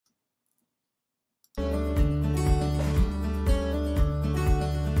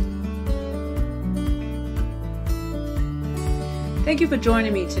Thank you for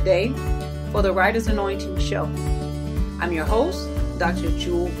joining me today for the Writer's Anointing Show. I'm your host, Dr.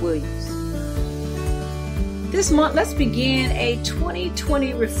 Jewel Williams. This month, let's begin a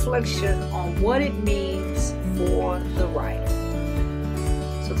 2020 reflection on what it means for the writer.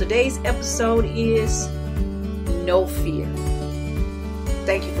 So today's episode is No Fear.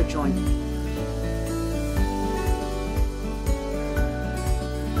 Thank you for joining me.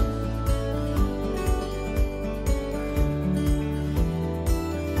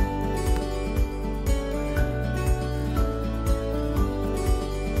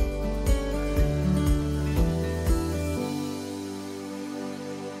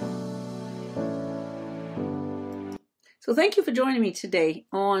 So thank you for joining me today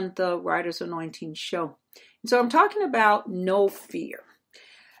on the Writer's Anointing Show. So I'm talking about no fear.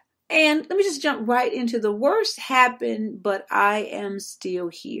 And let me just jump right into the worst happened, but I am still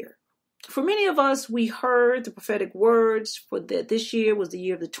here. For many of us, we heard the prophetic words for that this year was the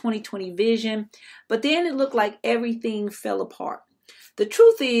year of the 2020 vision, but then it looked like everything fell apart. The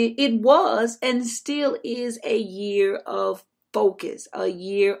truth is, it was and still is a year of focus, a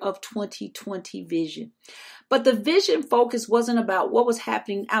year of 2020 vision. But the vision focus wasn't about what was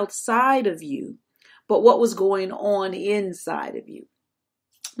happening outside of you, but what was going on inside of you.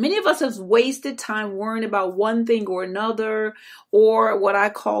 Many of us have wasted time worrying about one thing or another, or what I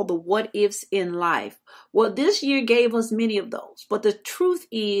call the what ifs in life. Well, this year gave us many of those, but the truth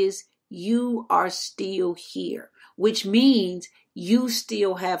is you are still here, which means you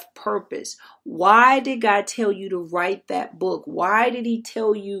still have purpose. Why did God tell you to write that book? Why did he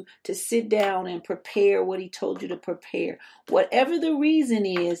tell you to sit down and prepare what he told you to prepare? Whatever the reason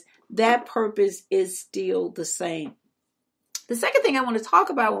is, that purpose is still the same. The second thing I want to talk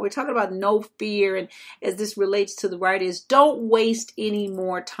about when we're talking about no fear, and as this relates to the writer, is don't waste any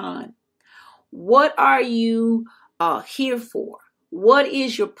more time. What are you here for? What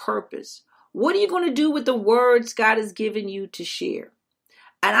is your purpose? What are you going to do with the words God has given you to share?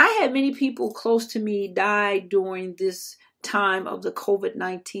 And I had many people close to me die during this time of the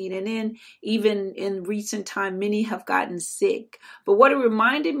COVID-19. And then even in recent time, many have gotten sick. But what it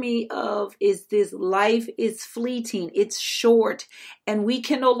reminded me of is this: life is fleeting. It's short, and we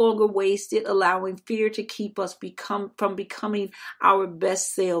can no longer waste it allowing fear to keep us from becoming our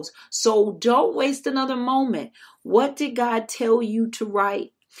best selves. So don't waste another moment. What did God tell you to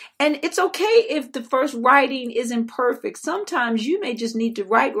write? And it's okay if the first writing isn't perfect. Sometimes you may just need to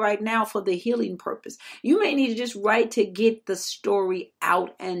write right now for the healing purpose. You may need to just write to get the story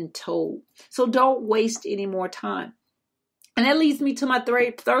out and told. So don't waste any more time. And that leads me to my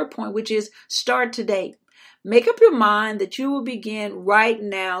third point, which is start today. Make up your mind that you will begin right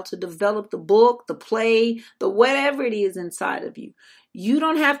now to develop the book, the play, the whatever it is inside of you. You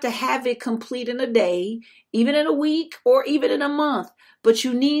don't have to have it complete in a day, even in a week, or even in a month, but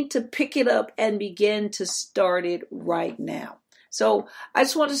you need to pick it up and begin to start it right now. So I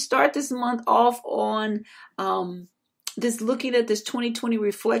just want to start this month off on looking at this 2020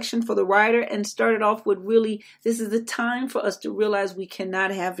 reflection for the writer, and start it off with really, this is the time for us to realize we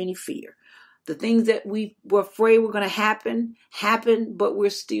cannot have any fear. The things that we were afraid were going to happen, but we're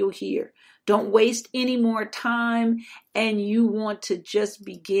still here. Don't waste any more time, and you want to just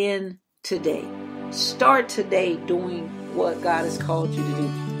begin today. Start today doing what God has called you to do.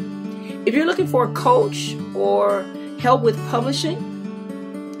 If you're looking for a coach or help with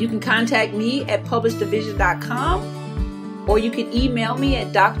publishing, you can contact me at publishdivision.com, or you can email me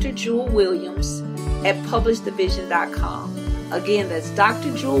at drjewelwilliams@publishdivision.com. Again, that's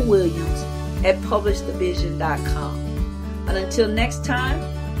Dr. Jewel Williams at publishdivision.com. And until next time,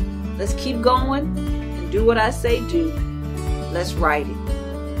 let's keep going and do what I say do. Let's write it.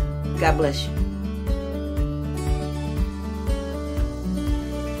 God bless you.